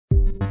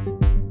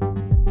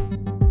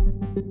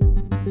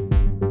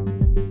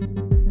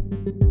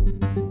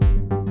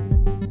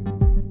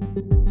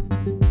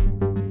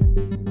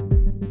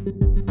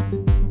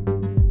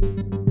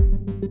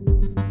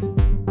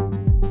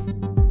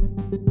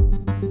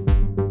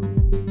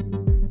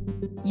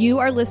You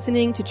are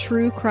listening to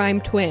True Crime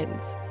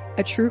Twins,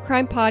 a true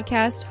crime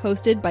podcast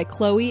hosted by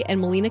Chloe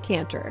and Melina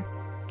Cantor.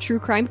 True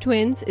Crime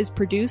Twins is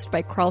produced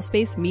by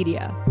Crawlspace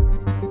Media.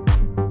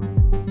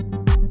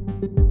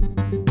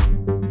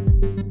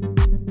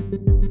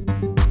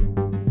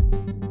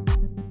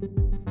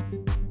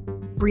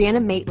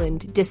 Brianna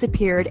Maitland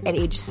disappeared at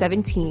age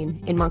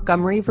 17 in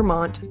Montgomery,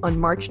 Vermont on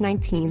March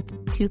 19,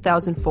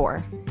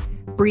 2004.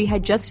 Bree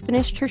had just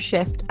finished her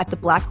shift at the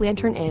Black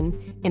Lantern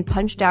Inn and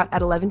punched out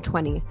at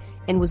 11:20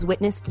 and was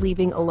witnessed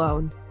leaving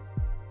alone.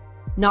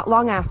 Not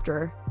long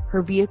after,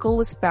 her vehicle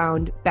was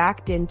found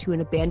backed into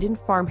an abandoned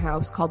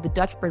farmhouse called the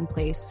Dutchburn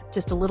Place,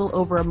 just a little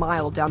over a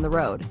mile down the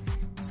road.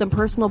 Some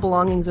personal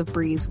belongings of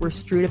Bree's were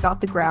strewed about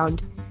the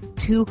ground,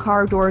 2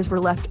 car doors were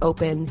left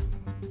open,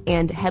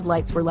 and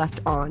headlights were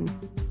left on.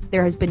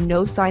 There has been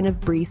no sign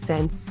of Bree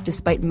since,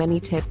 despite many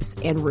tips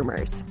and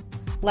rumors.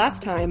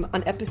 Last time,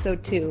 on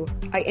episode 2,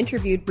 I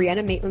interviewed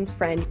Brianna Maitland's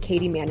friend,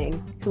 Katie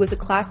Manning, who was a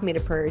classmate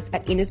of hers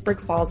at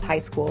Enosburg Falls High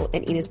School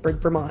in Enosburg,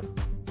 Vermont.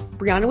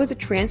 Brianna was a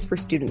transfer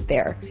student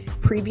there,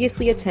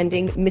 previously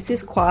attending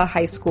Mrs. Qua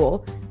High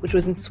School, which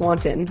was in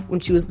Swanton, when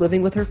she was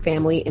living with her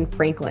family in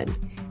Franklin.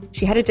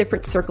 She had a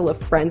different circle of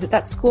friends at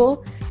that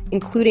school,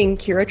 including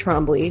Kira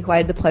Trombley, who I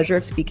had the pleasure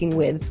of speaking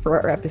with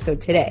for our episode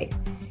today.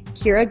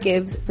 Kira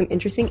gives some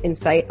interesting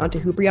insight onto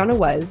who Brianna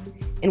was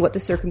and what the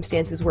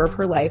circumstances were of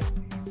her life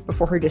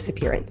before her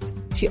disappearance.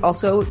 She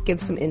also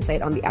gives some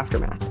insight on the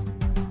aftermath.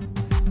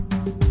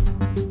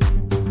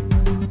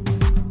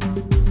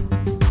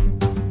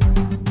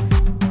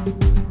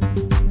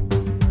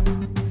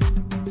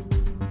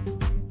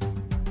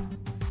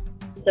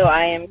 So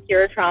I am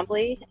Kira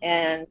Trombley,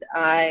 and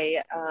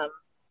I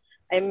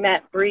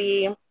met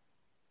Bree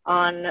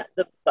on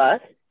the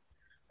bus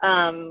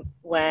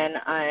when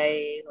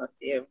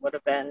it would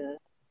have been,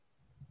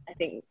 I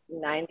think,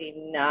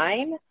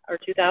 99 or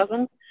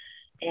 2000.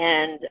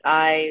 And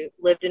I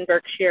lived in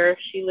Berkshire.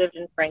 She lived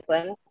in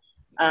Franklin.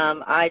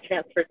 I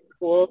transferred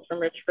schools from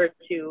Richford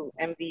to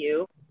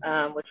MVU,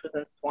 which was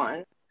in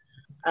Swan.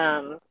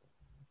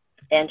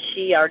 And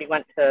she already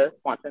went to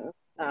Swanton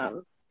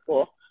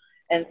school.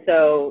 And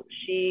so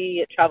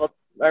she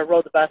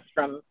rode the bus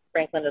from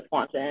Franklin to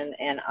Swanton,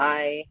 and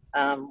I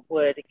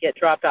would get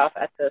dropped off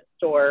at the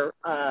store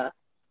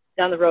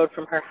down the road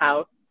from her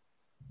house.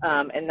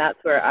 And that's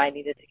where I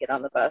needed to get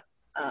on the bus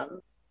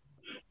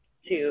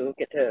to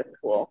get to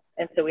school.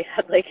 And so we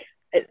had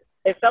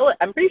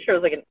I'm pretty sure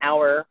it was like an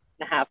hour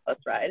and a half bus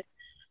ride,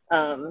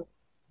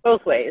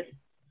 both ways.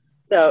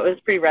 So it was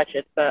pretty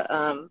wretched, but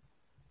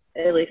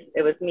at least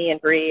it was me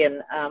and Bree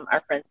and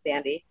our friend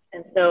Sandy.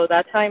 And so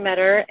that's how I met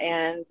her.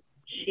 And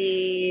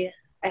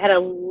I had a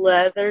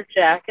leather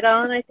jacket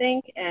on, I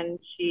think, and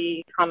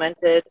she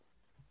commented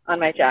on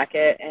my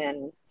jacket,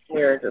 and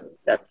we were just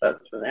best buds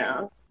from there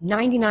on.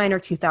 99 or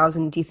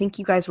 2000, do you think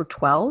you guys were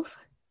 12?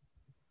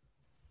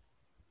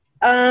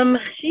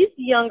 She's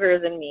younger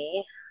than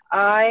me.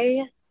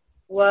 I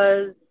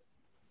was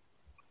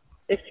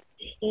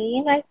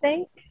 15, I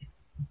think.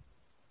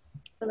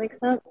 Does that make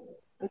sense?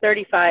 I'm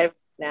 35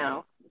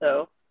 now,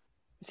 so.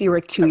 So you were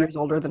like 2 years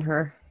older than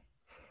her?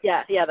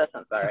 Yeah, that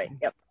sounds about right.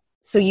 Yep.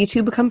 So you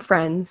two become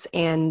friends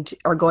and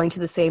are going to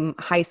the same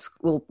high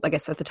school. I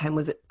guess at the time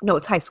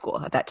it's high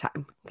school at that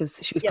time, because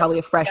she was probably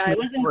a freshman.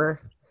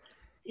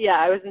 Yeah,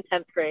 I was in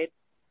 10th grade.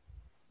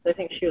 So I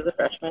think she was a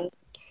freshman.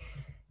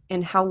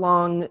 And how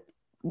long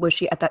was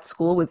she at that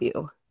school with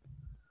you?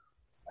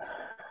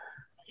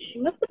 She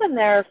must have been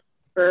there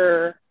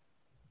for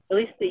at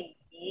least a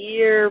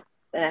year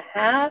and a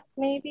half,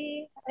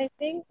 maybe, I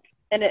think.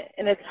 And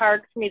it's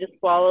hard for me to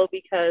swallow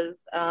because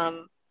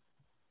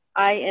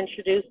I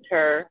introduced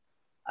her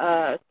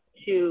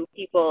to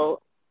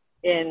people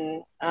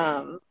in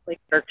like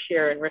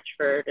Berkshire and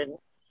Richford,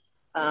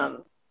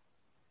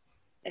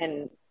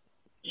 and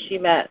she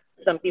met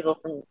some people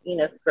from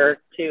Enosburg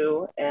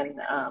too, and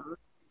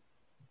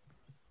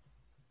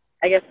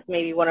I guess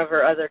maybe one of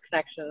her other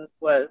connections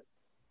was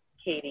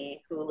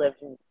Katie, who lived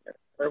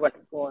or went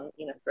to school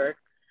in Enosburg.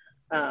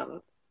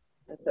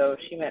 And so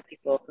she met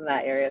people from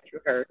that area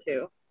through her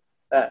too.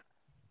 But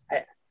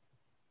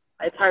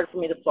it's hard for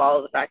me to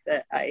swallow the fact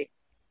that I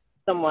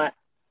somewhat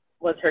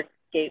was her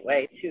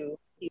gateway to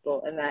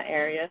people in that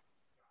area.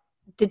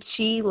 Did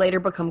she later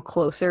become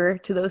closer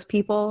to those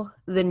people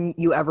than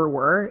you ever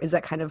were? Is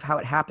that kind of how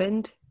it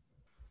happened?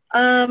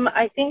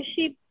 I think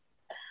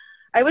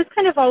I was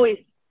kind of always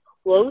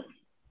close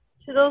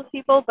to those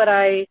people, but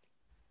I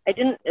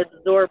didn't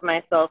absorb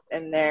myself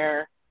in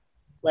their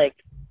like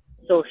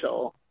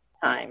social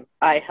time.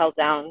 I held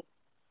down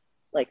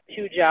like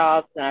 2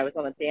 jobs, and I was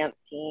on the dance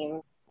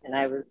team, and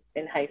I was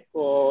in high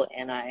school,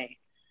 and I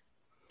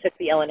took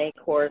the LNA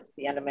course at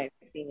the end of my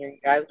senior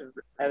year.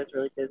 I was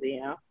really busy,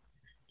 you know.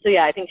 So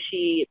yeah, I think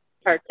she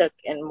partook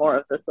in more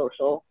of the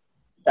social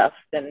stuff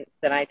than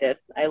I did.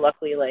 I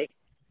luckily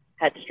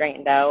had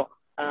straightened out,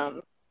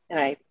 and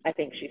I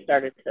think she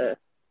started to,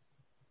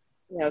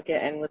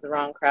 get in with the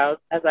wrong crowd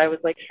as I was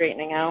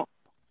straightening out.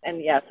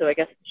 And yeah, so I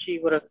guess she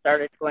would have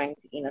started going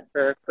to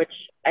Enosburg, which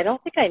I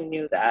don't think I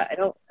knew that. I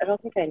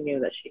don't think I knew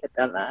that she had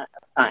done that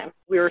at the time.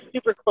 We were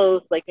super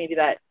close, like maybe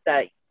that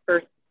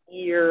first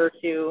year or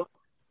two,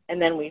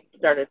 and then we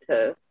started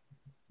to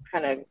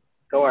kind of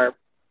go our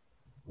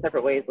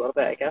separate ways a little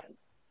bit, I guess.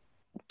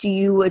 Do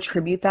you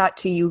attribute that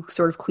to you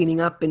sort of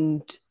cleaning up,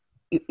 and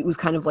it was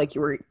kind of like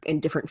you were in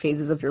different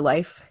phases of your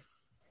life?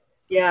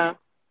 Yeah.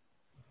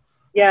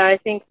 Yeah, I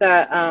think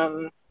that,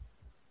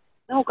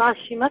 oh gosh,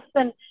 she must have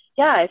been,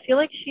 yeah, I feel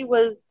like she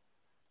was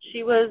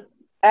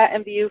at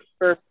MBU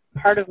for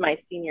part of my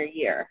senior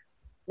year.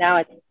 Now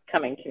it's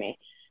coming to me,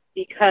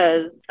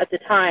 because at the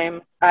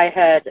time I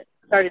had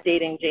started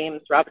dating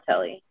James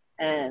Robitelli,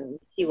 and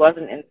he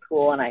wasn't in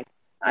school, and I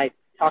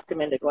talked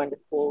him into going to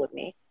school with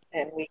me,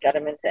 and we got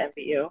him into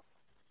MBU,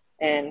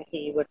 and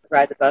he would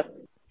ride the bus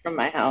from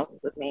my house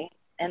with me.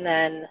 And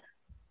then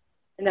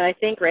I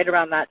think right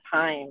around that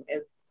time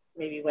is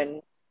maybe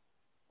when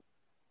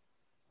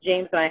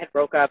James and I had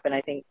broke up, and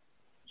I think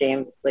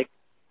James like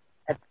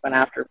had went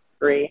after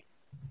Bree,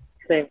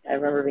 because I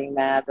remember being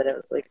mad that it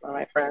was like one of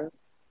my friends,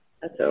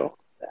 and so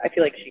I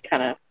feel like she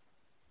kind of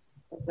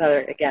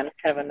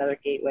another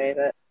gateway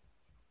that.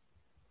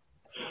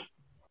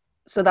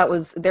 So that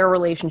was, their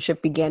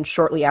relationship began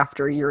shortly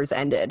after yours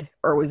ended,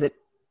 or was it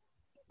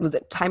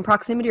time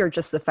proximity, or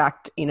just the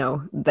fact,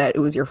 that it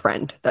was your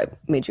friend that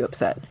made you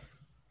upset?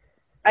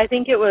 I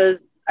think it was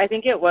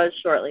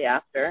shortly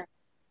after,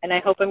 and I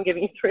hope I'm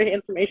giving you the right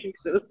information,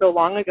 because it was so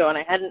long ago, and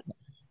I hadn't,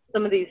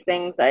 some of these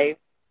things I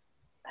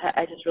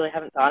just really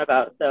haven't thought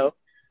about. So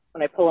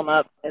when I pull them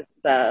up, it's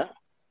but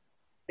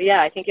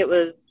yeah, I think it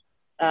was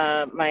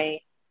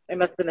it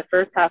must have been the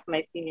first half of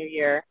my senior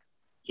year.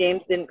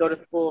 James didn't go to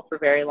school for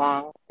very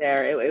long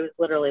there. It was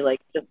literally like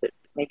just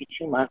maybe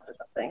 2 months or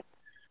something.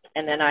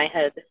 And then I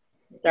had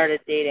started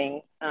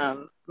dating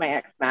my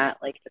ex Matt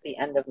like at the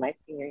end of my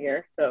senior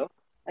year. So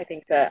I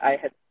think that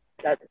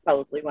that's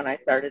probably when I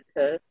started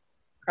to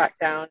crack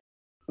down.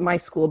 My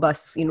school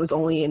bus, was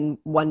only in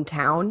one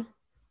town.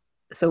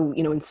 So,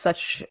 in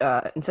such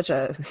a,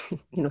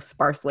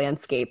 sparse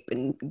landscape,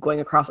 and going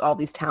across all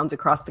these towns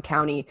across the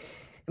county,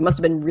 it must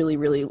have been really,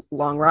 really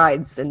long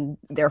rides, and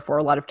therefore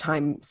a lot of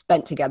time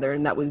spent together.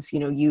 And that was,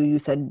 you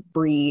said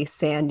Bree,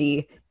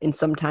 Sandy, and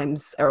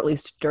sometimes, or at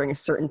least during a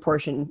certain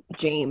portion,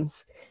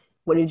 James.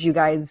 What did you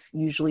guys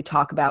usually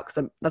talk about?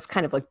 Because that's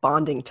kind of like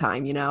bonding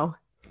time, Yeah,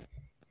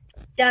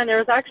 and there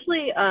was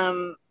actually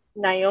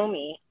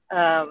Naomi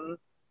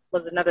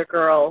was another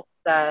girl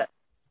that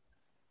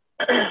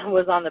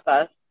was on the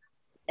bus,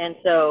 and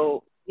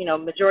so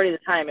majority of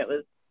the time it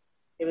was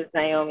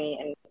Naomi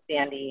and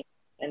Sandy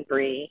and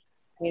Bree.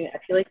 I mean, I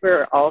feel like we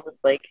were all just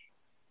like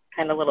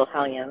kind of little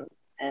hellions,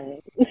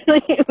 and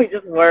we were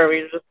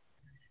just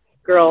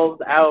girls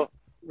out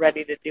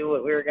ready to do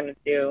what we were going to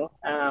do,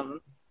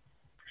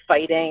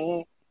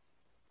 fighting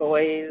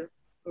boys.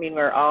 I mean,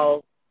 we're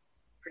all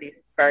pretty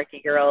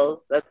sparky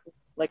girls. That's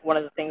like one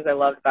of the things I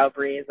loved about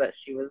Bree, is that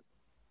she was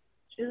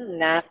a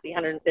nasty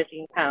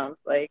 115 pounds.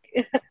 Like,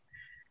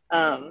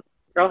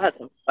 girl had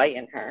some fight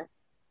in her.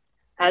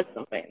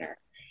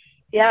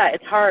 Yeah,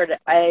 it's hard.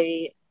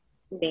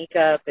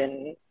 Makeup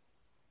and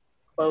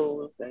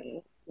clothes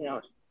and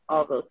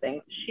all those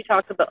things. She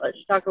talked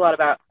a lot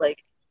about like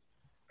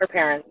her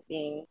parents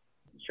being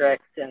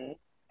strict, and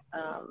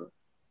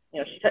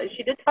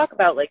she did talk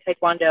about like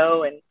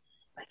taekwondo, and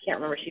I can't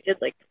remember, she did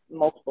like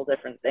multiple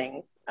different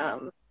things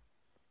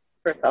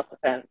for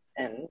self-defense,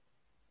 and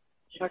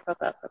she talked about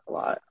that stuff a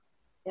lot.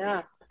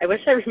 Yeah, I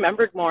wish I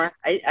remembered more.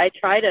 I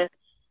try to.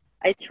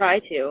 I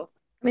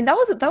mean, that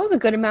was a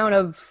good amount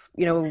of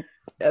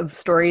of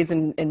stories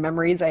and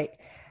memories.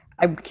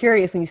 I'm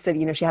curious, when you said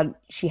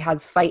she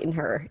has fight in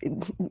her.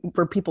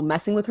 Were people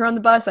messing with her on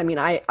the bus? I mean,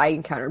 I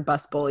encountered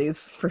bus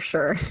bullies for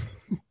sure.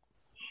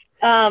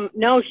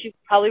 No, she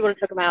probably would have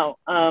took them out.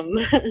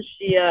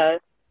 She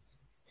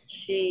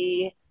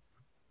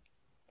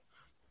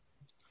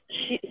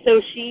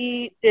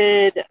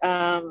did,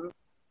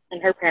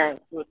 and her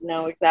parents would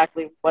know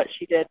exactly what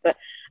she did, but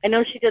I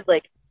know she did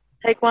like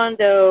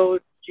taekwondo,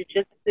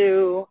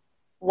 jiu-jitsu,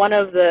 one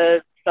of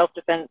the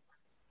self-defense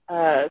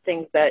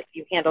things that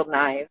you handled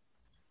knives.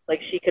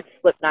 Like, she could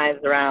flip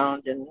knives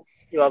around and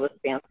do all this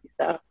fancy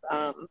stuff.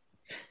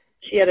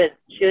 She had a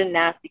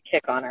nasty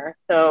kick on her.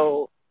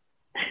 So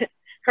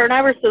her and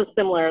I were so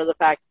similar, the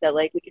fact that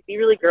like we could be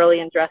really girly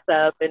and dress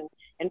up and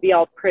be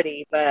all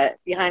pretty, but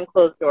behind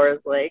closed doors,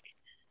 like,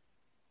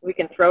 we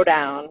can throw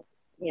down,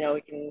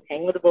 we can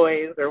hang with the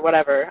boys or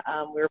whatever.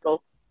 We were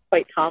both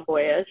quite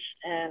tomboyish,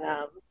 and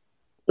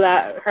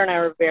that her and I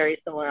were very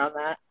similar on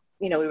that.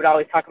 We would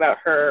always talk about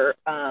her,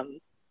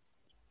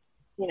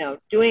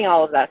 doing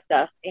all of that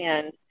stuff.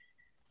 And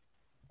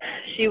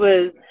she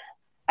was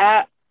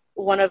at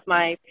one of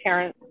my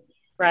parents'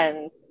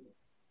 friends'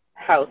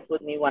 house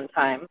with me one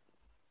time,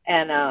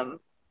 and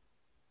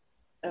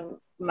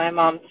my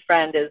mom's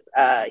friend is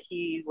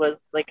he was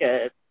like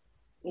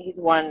he's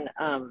won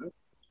arm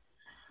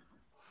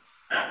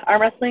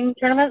wrestling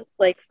tournaments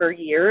like for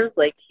years.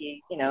 Like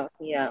he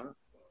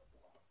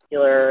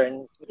dealer,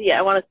 and yeah,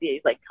 I want to see it.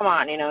 He's like, come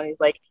on, and he's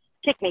like,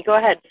 kick me, go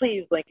ahead,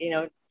 please, like,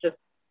 just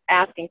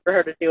asking for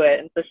her to do it.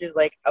 And so she's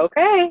like,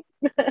 okay.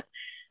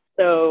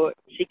 So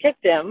she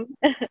kicked him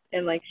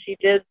and like she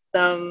did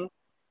some,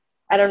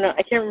 I don't know,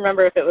 I can't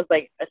remember if it was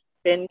like a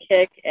spin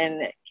kick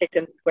and kicked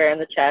him square in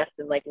the chest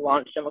and like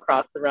launched him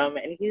across the room.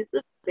 And he's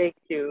this big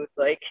dude,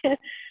 like,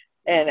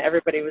 and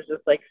everybody was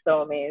just like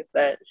so amazed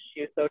that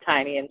she was so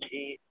tiny and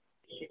she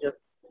just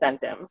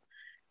sent him.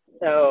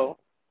 So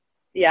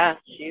yeah,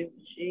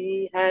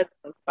 she had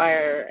some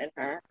fire in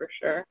her for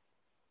sure.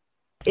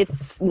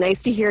 It's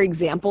nice to hear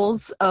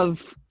examples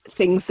of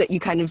things that you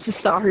kind of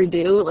saw her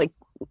do, like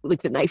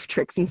the knife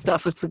tricks and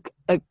stuff. It's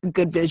a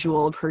good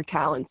visual of her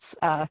talents.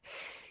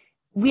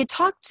 We had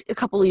talked a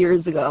couple of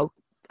years ago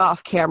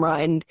off camera,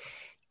 and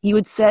you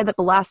had said that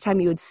the last time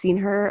you had seen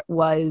her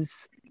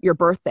was your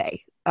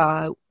birthday.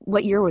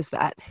 What year was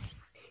that?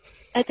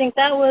 I think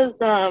that was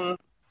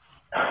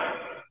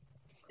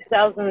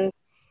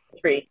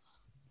 2003.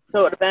 So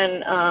it would have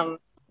been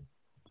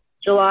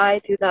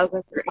July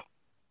 2003.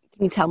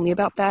 Can you tell me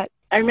about that?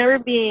 I remember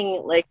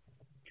being like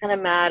kind of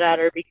mad at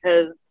her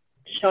because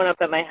shown up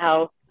at my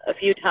house a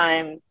few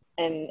times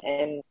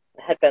and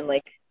had been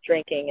like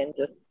drinking and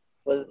just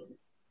was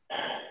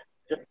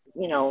just,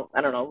 you know,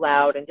 I don't know,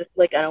 loud and just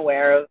like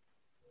unaware of,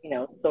 you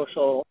know,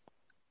 social,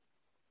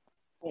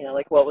 you know,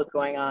 like what was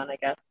going on, I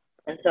guess.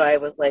 And so I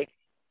was like,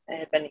 I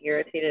had been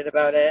irritated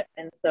about it.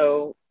 And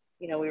so,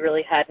 you know, we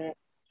really hadn't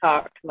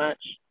talked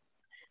much.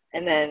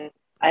 And then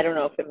I don't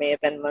know if it may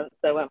have been months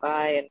that went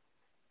by and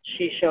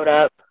she showed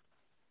up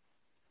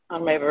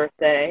on my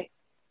birthday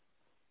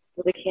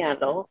with a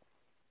candle.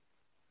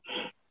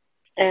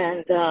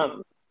 And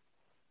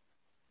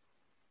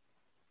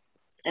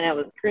it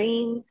was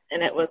green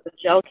and it was a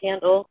gel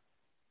candle.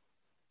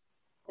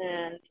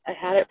 And I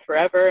had it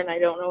forever and I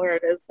don't know where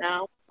it is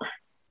now.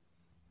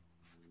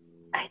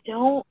 I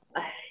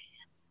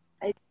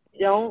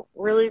don't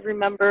really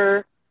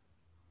remember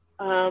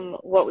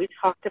what we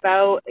talked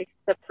about,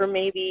 except for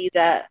maybe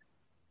that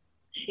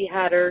she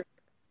had her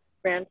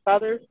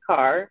grandfather's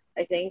car.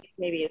 I think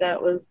maybe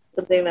that was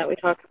something that we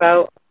talked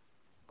about.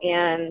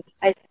 And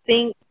I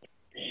think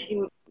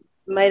she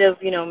might have,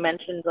 you know,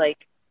 mentioned like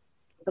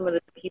some of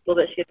the people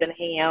that she had been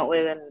hanging out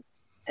with. And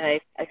I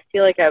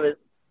feel like I was,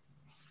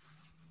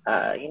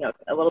 you know,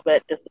 a little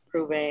bit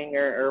disapproving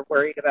or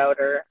worried about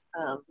her.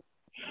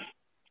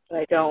 But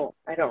I don't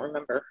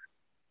remember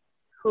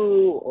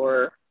who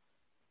or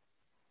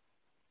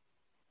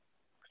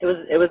it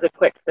was a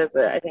quick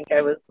visit. I think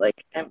I was like,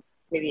 I'm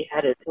maybe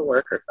headed to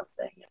work or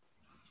something.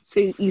 So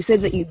you said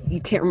that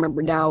you can't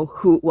remember now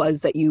who it was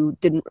that you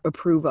didn't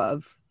approve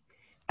of.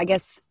 I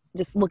guess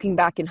just looking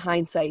back in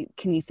hindsight,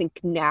 can you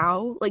think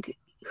now, like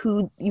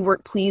who you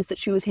weren't pleased that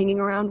she was hanging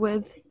around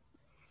with?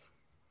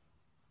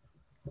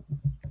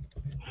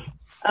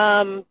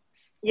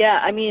 Yeah,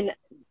 I mean,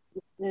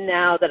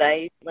 now that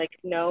I like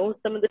know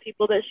some of the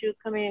people that she was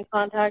coming in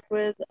contact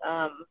with,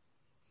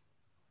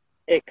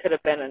 it could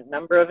have been a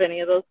number of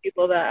any of those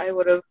people that I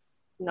would have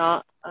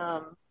not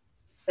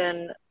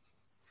been,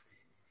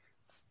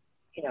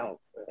 you know,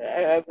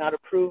 I've not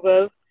approved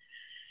of,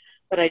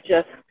 but I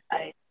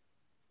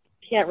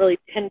can't really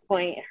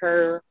pinpoint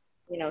her,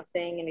 you know,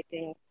 saying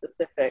anything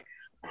specific.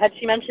 Had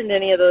she mentioned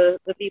any of the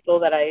people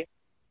that I,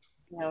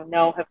 you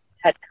know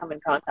had come in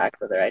contact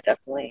with her, I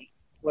definitely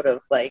would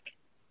have like,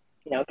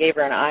 you know, gave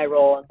her an eye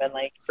roll and been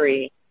like,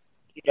 Bree,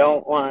 you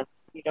don't want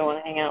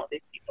to hang out with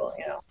these people,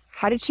 you know.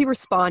 How did she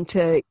respond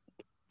to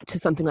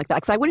something like that?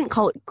 Because I wouldn't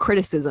call it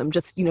criticism,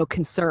 just, you know,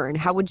 concern.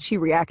 How would she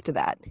react to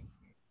that?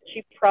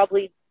 She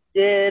probably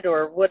did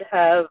or would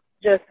have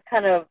just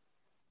kind of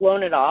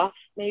blown it off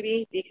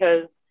maybe,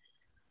 because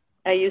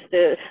I used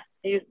to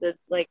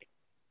like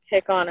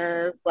pick on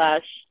her /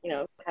 you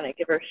know, kind of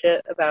give her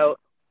shit about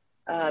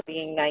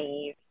being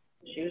naive.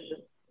 She was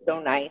just so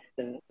nice,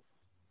 and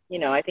you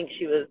know, I think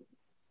she was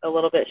a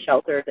little bit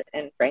sheltered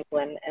in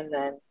Franklin, and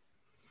then,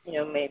 you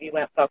know, maybe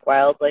went buck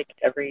wild like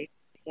every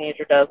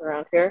teenager does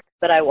around here.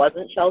 But I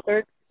wasn't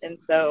sheltered, and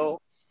so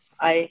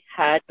I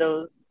had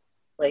those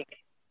like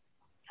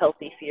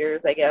healthy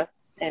fears, I guess,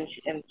 and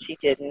she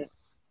didn't.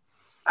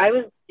 I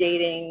was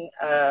dating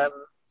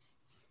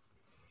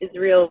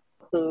Israel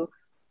Klug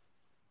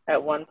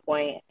at one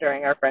point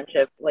during our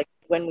friendship, like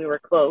when we were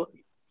close.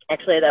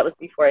 Actually, that was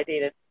before I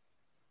dated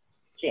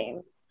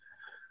James.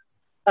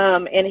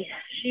 And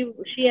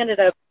she ended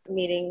up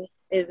meeting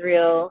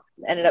Israel,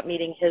 ended up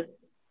meeting his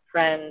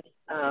friend,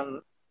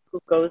 who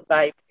goes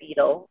by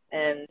Beetle,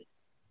 and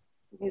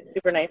he's a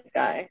super nice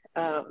guy.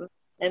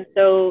 And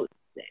so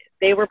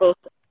they were both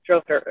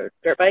drove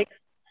dirt bikes,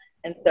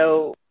 and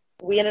so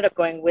we ended up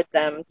going with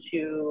them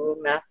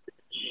to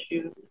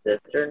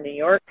Massachusetts or New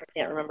York, I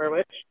can't remember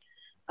which,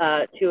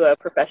 to a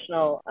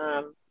professional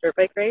dirt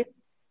bike race,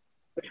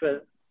 which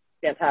was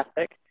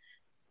fantastic.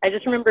 I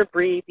just remember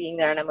Bree being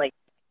there, and I'm like,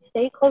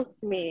 stay close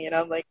to me. And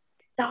I'm like,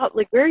 stop,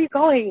 like, where are you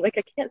going? Like,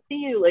 I can't see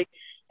you. Like,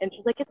 and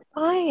she's like, it's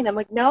fine. I'm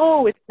like,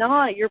 no, it's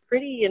not. You're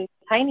pretty and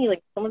tiny.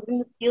 Like, someone's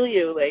going to steal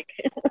you. Like,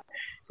 and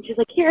she's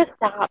like, here,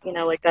 stop. You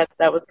know, like that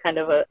was kind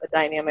of a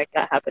dynamic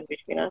that happened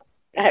between us.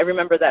 I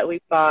remember that we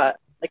bought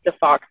like the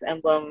Fox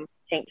emblem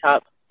tank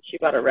tops she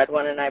bought a red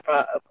one and I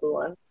bought a blue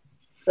one.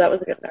 So that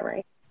was a good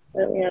memory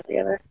that we had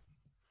together.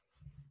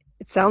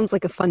 It sounds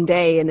like a fun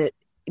day, and it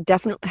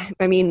definitely,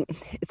 I mean,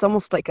 it's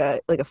almost like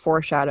a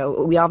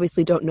foreshadow. We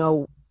obviously don't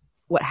know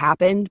what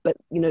happened, but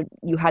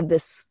you had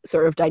this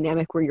sort of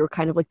dynamic where you were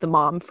kind of like the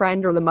mom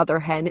friend or the mother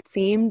hen, it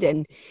seemed,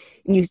 and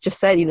you just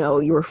said you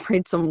were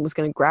afraid someone was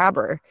going to grab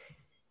her,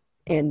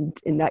 and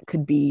that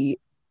could be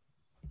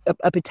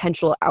a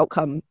potential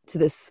outcome to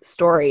this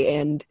story.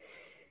 And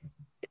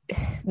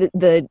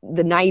the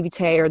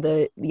naivete, or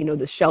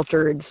the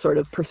sheltered sort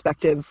of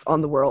perspective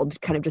on the world,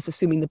 kind of just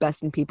assuming the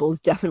best in people, is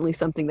definitely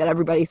something that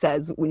everybody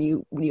says when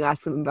you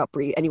ask them about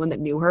Bree. Anyone that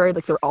knew her,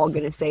 like, they're all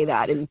going to say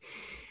that. And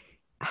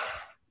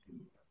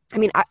I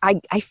mean,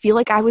 I feel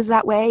like I was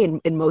that way,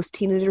 and most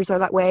teenagers are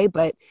that way,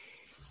 but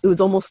it was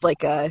almost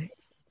like a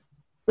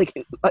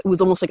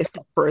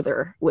step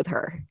further with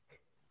her.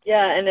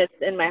 Yeah,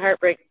 and my heart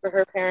breaks for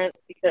her parents,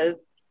 because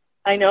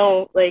I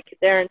know, like,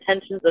 their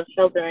intentions of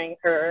sheltering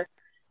her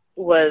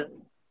was,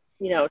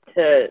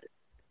 to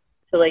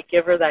like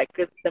give her that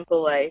good,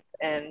 simple life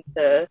and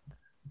to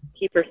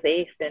keep her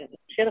safe. And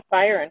she had a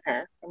fire in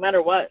her. No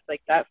matter what,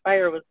 like, that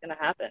fire was going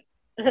to happen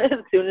as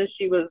soon as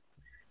she was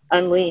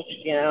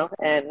unleashed,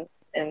 and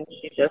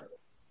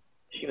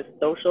she was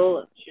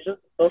social. She's just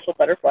a social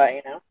butterfly,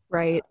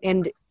 Right.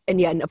 And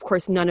yeah, and of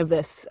course, none of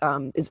this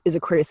is a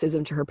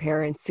criticism to her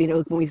parents.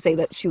 When we say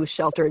that she was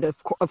sheltered,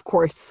 of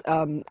course,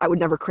 I would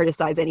never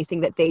criticize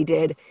anything that they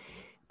did.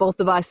 Both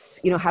of us,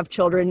 have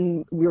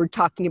children. We were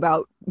talking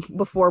about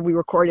before we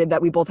recorded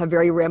that we both have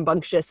very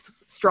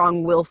rambunctious,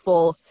 strong,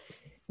 willful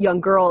young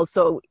girls.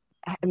 So,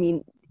 I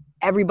mean,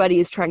 everybody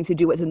is trying to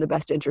do what's in the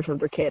best interest of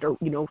their kid, or,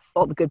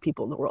 all the good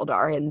people in the world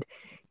are. And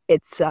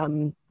it's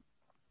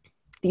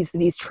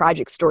these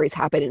tragic stories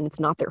happen, and it's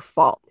not their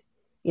fault.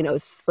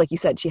 It's like you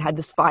said, she had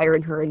this fire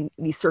in her, and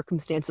these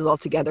circumstances all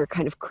together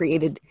kind of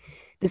created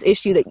this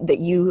issue that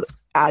you,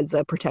 as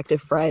a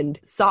protective friend,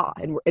 saw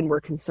and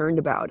were concerned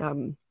about.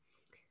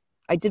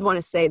 I did want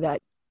to say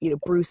that,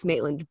 Bruce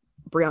Maitland,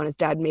 Brianna's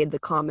dad, made the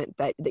comment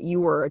that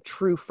you were a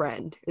true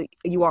friend.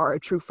 You are a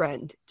true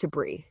friend to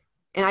Bree.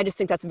 And I just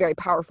think that's very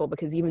powerful,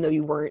 because even though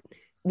you weren't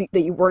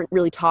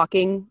really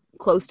talking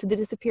close to the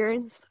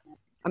disappearance,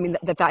 I mean,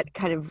 that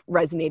kind of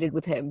resonated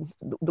with him,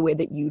 the way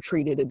that you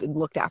treated and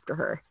looked after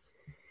her.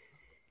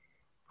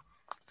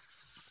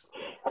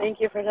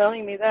 Thank you for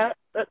telling me that.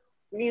 That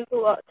means a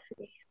lot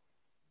to me.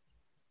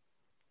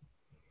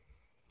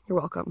 You're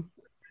welcome.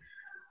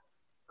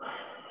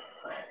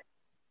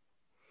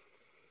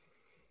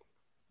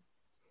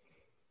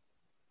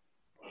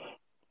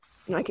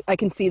 I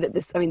can see that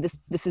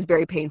this is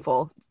very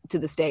painful to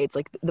this day. It's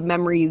like the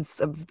memories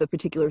of the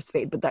particulars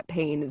fade, but that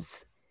pain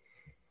is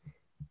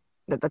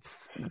that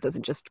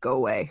doesn't just go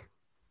away.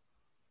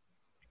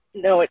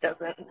 No, it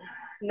doesn't.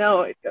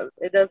 No, it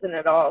doesn't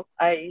at all.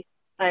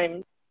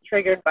 I'm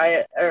triggered by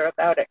it, or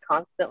about it,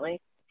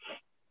 constantly.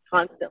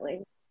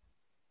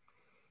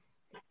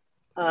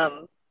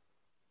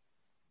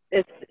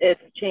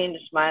 It's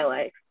changed my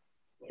life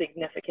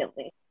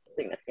significantly.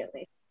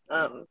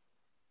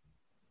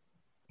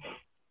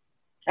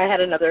 I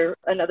had another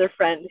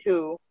friend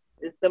who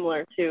is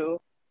similar to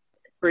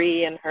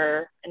Bree in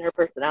her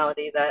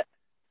personality, that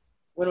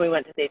when we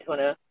went to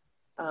Daytona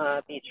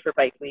Beach for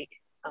Bike Week,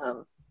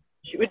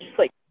 she would just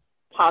like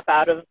pop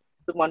out of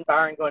the one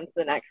bar and go into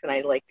the next, and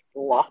I like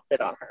lost it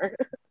on her.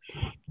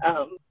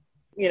 I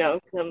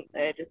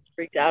just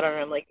freaked out on her.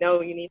 I'm like,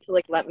 no, you need to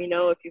like let me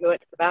know if you go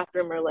into the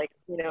bathroom, or like,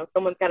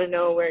 someone's got to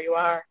know where you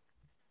are.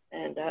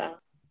 And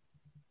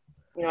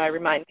I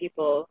remind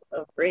people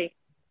of Bree.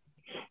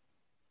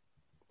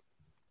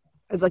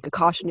 As like a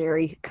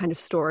cautionary kind of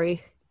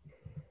story.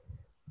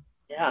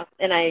 Yeah,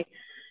 and I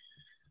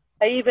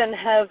even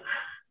have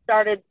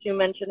started to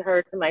mention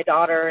her to my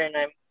daughter, and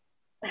I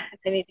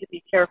need to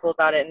be careful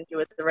about it and do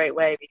it the right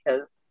way,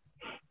 because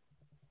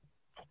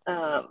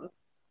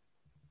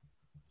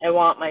I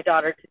want my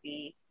daughter to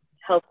be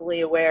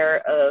healthily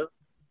aware of,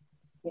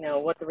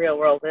 what the real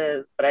world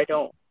is, but I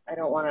don't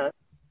want to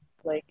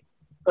like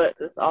put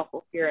this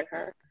awful fear in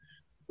her.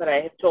 But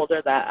I have told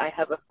her that I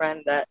have a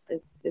friend that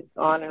is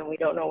gone, and we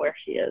don't know where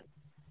she is.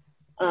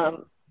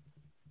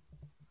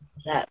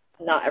 That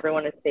not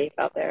everyone is safe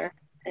out there,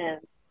 and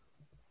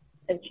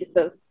she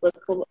says, let's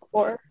go look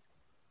for her.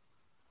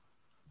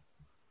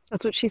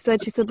 That's what she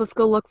said. She said, let's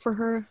go look for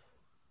her.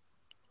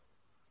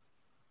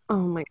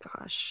 Oh my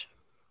gosh.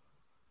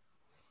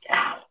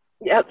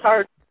 Yeah, it's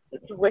hard.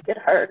 It's wicked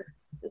hard.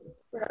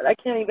 I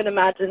can't even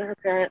imagine her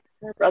parents,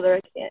 her brother.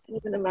 I can't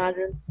even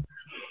imagine.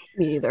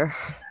 Me either.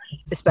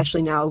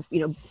 Especially now,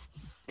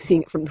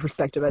 seeing it from the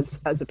perspective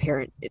as a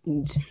parent,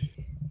 and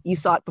you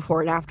saw it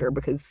before and after,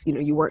 because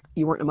you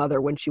weren't a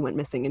mother when she went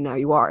missing, and now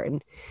you are.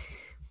 And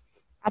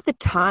at the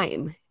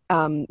time,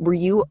 were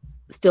you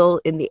still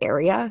in the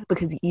area?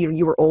 Because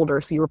you were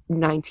older, so you were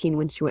 19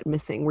 when she went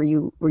missing. Were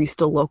you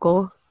still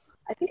local?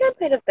 I think I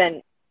might have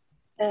been.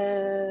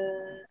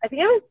 I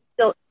think I was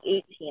still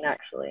 18,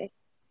 actually.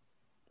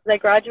 I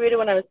graduated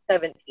when I was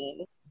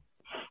 17,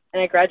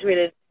 and I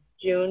graduated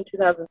June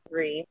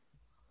 2003.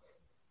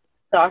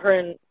 saw her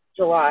in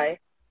July,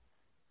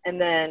 and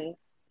then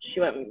she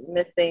went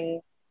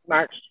missing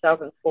March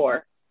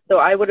 2004. So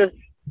I would have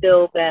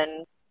still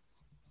been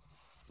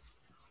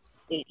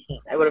 18.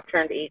 I would have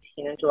turned 18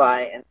 in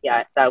July, and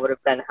yeah, that would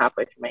have been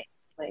halfway through my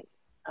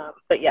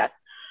but yes.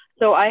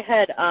 So I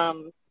had,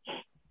 I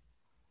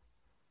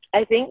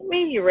think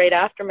maybe right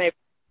after my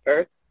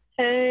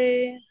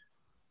birthday,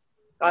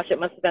 gosh, it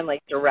must have been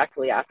like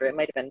directly after, it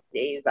might have been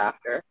days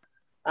after,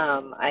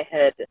 I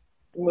had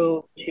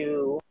moved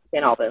to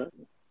St. Albans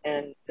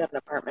and got an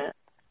apartment,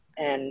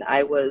 and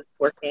I was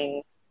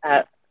working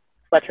at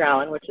Fletcher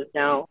Allen, which is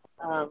now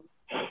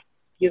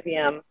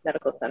UVM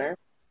Medical Center.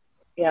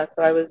 Yeah,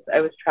 so I was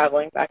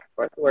traveling back and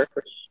forth to work,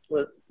 which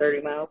was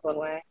 30 miles one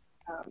way.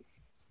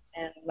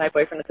 And my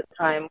boyfriend at the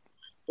time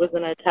was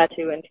in a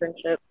tattoo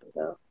internship,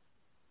 so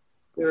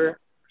we were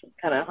just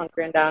kind of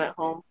hunkering down at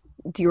home.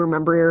 Do you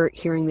remember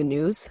hearing the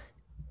news?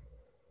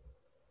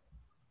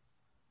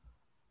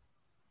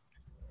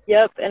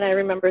 Yep, and I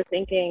remember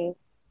thinking,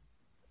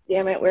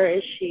 damn it, where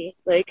is she?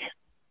 Like,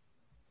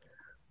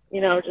 you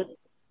know, just,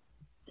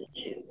 is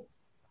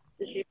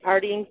she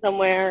partying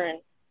somewhere? And,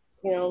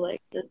 you know,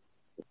 like, just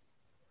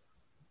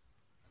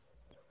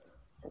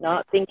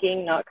not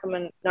thinking, not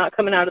coming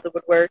out of the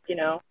woodwork, you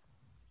know.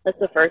 That's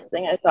the first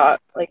thing I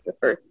thought, like the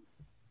first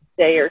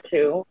day or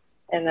two,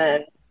 and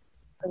then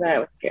I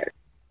was scared.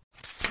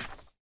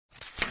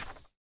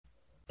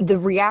 The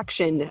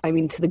reaction, I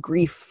mean, to the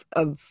grief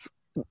of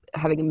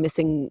having a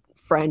missing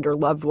friend or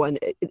loved one,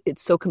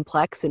 it's so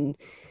complex, and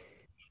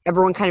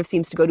everyone kind of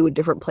seems to go to a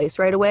different place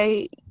right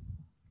away.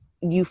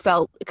 You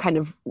felt kind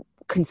of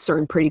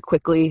concerned pretty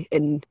quickly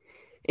and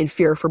in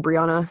fear for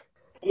Brianna.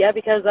 Yeah,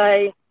 because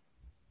I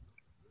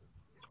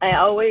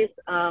always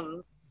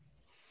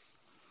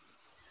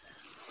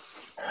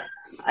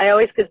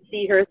could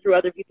see her through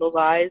other people's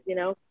eyes, you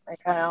know. I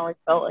kind of always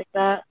felt like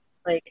that.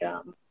 Like,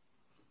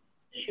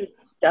 she was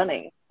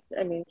stunning.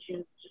 I mean, she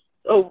was just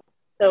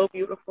so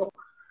beautiful.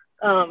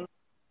 And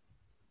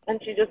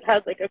she just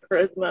had like a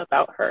charisma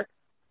about her.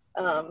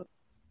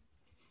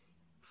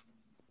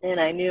 And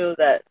I knew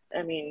that,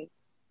 I mean,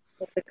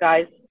 like the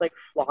guys like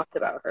flocked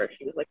about her.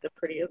 She was like the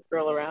prettiest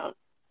girl around.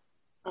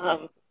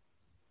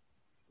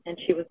 And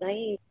she was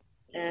naive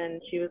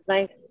and she was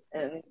nice.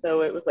 And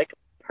so it was like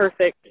a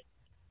perfect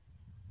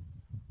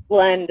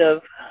blend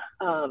of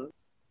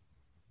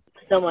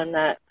someone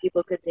that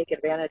people could take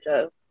advantage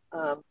of,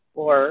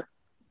 or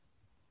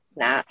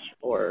snatch,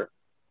 or,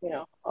 you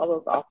know, all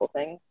those awful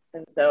things.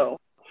 And so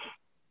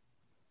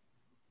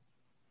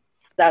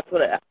I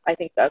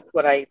think that's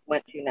what I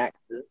went to next,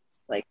 is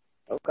like,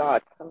 oh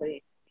God,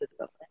 somebody did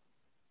something.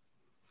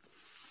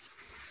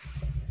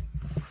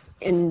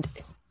 And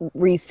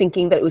were you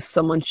thinking that it was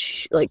someone,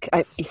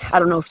 I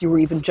don't know if you were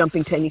even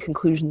jumping to any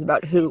conclusions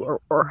about who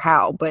or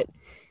how, but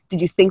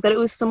did you think that it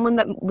was someone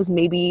that was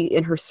maybe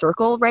in her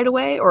circle right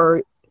away,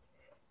 or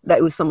that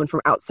it was someone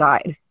from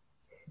outside?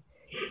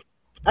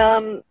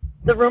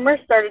 The rumors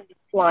started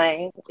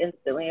flying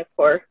instantly, of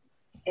course.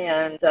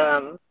 And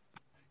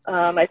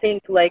I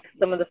think like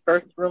some of the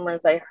first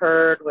rumors I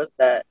heard was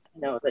that,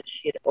 you know, that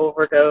she had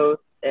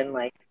overdosed and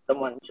like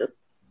someone just,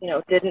 you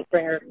know, didn't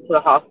bring her to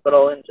the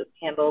hospital and just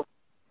handled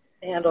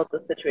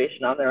the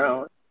situation on their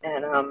own.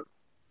 And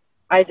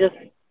I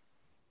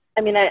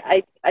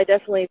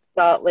definitely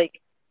thought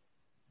like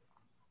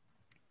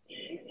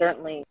she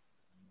certainly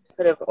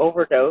could have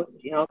overdosed,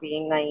 you know,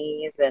 being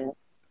naive, and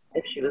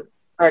if she was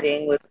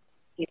partying with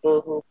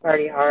people who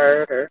party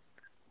hard, or,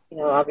 you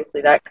know,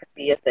 obviously that could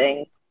be a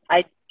thing.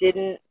 I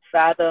didn't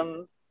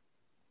fathom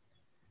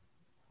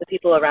the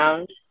people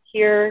around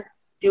here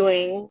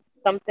doing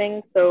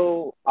something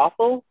so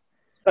awful,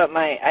 but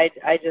I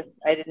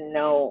didn't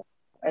know.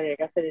 I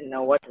guess I didn't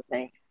know what to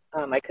think.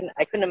 I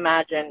couldn't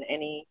imagine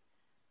any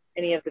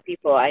of the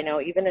people I know,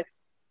 even if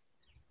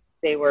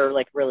they were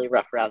like really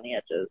rough around the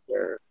edges,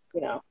 or, you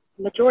know,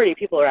 the majority of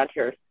people around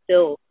here are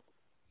still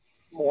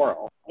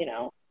moral, you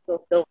know,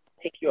 they'll still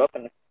pick you up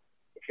and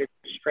if you're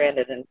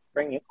stranded and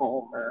bring you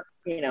home, or,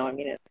 you know, I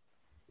mean,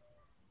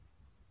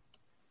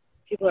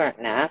 people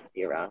aren't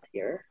nasty around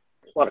here.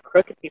 There's a lot of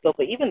crooked people,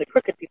 but even the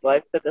crooked people,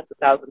 I've said this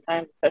 1,000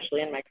 times,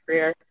 especially in my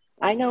career,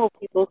 I know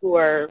people who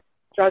are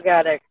drug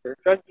addicts or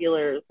drug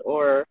dealers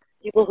or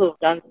people who have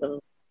done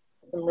some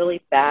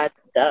really bad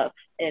stuff,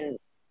 and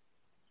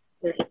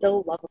they're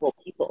still lovable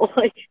people.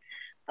 Like,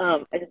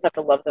 I just have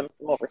to love them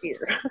from over here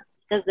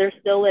because they're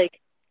still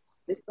like,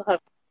 they still have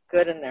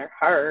good in their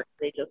heart.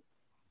 They just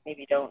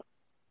maybe don't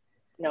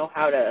know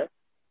how to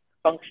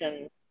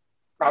function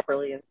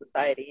properly in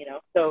society, you know?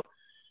 So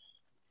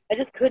I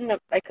just couldn't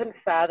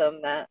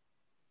fathom that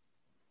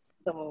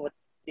someone would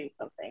do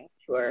something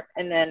to her.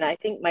 And then I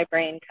think my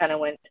brain kind of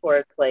went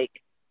towards like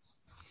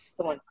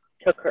someone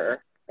took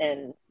her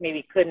and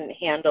maybe couldn't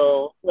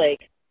handle,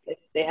 like, if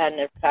they had an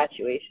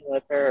infatuation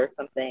with her or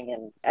something.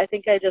 And I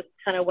think I just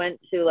kind of went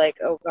to like,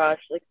 oh gosh,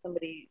 like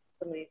somebody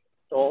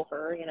stole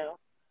her, you know?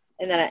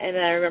 And then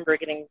I remember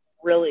getting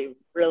really,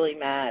 really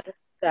mad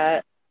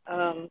that,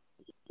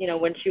 you know,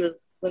 when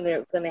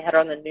they had her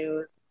on the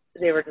news,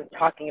 they were just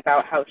talking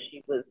about how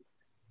she was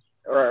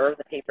or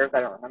the papers, I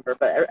don't remember,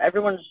 but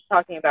everyone's just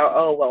talking about,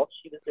 oh, well,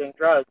 she was doing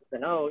drugs,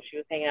 and oh, she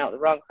was hanging out with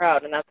the wrong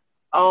crowd, and that's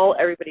all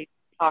everybody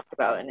talked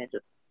about, and it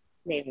just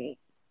made me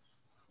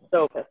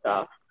so pissed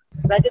off.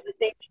 I did the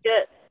same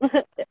shit.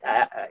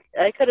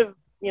 I could have,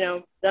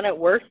 done it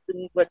worse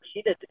than what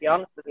she did, to be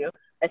honest with you.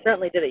 I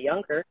certainly did it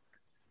younger,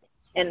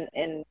 and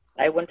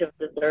I wouldn't have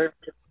deserved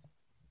to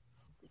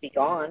be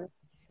gone,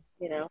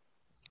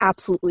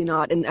 Absolutely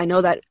not. And I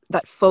know that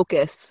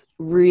focus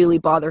really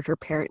bothered her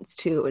parents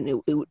too, and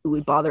it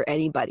would bother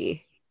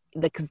anybody,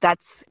 because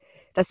that's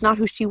not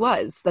who she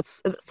was.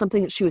 That's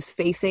something that she was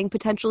facing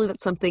potentially.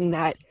 That's something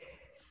that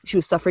she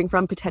was suffering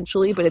from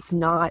potentially, but that's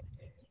not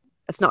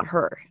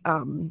her.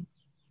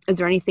 Is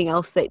there anything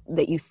else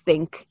that you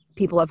think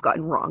people have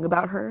gotten wrong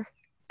about her?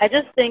 I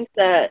just think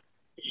that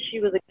she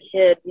was a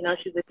kid, she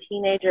was a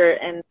teenager,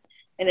 and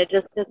it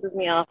just pisses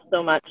me off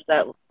so much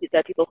that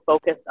people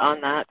focus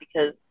on that,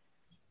 because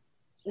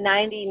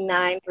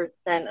 99%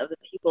 of the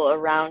people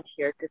around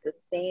here did the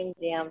same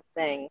damn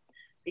thing,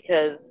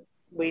 because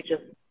we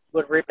just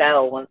would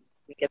rebel once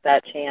we get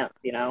that chance,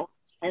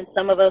 and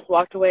some of us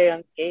walked away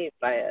unscathed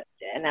by it,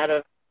 and out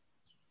of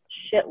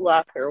shit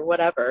luck or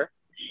whatever,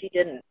 she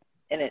didn't.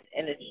 And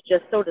it's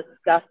just so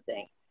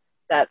disgusting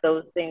that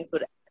those things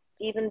would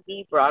even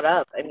be brought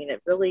up. I mean,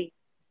 it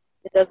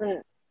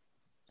doesn't,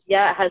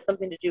 it has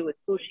something to do with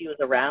who she was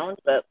around,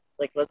 but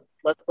like, let's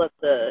let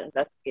the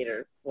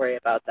investigators worry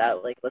about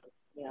that. Like, let's,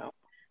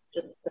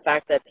 just the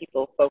fact that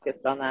people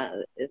focused on that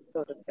is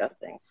so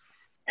disgusting.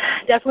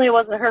 Definitely it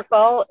wasn't her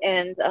fault.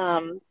 And I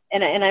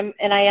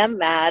am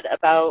mad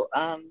about,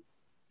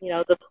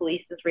 the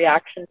police's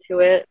reaction to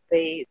it.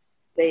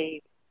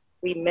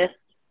 We missed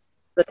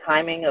the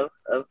timing of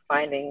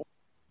finding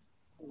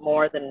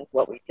more than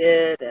what we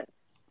did, and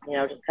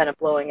just kind of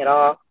blowing it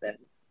off, and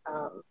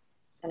I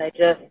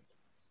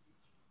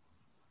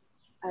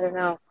don't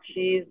know,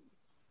 she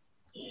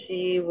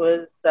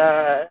is,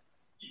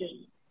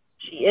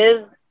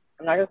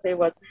 I'm not gonna say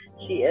what,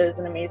 she is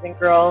an amazing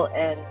girl,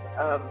 and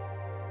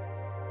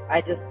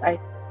I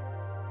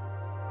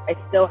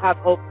still have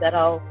hope that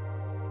I'll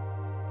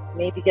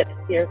maybe get to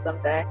see her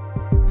someday.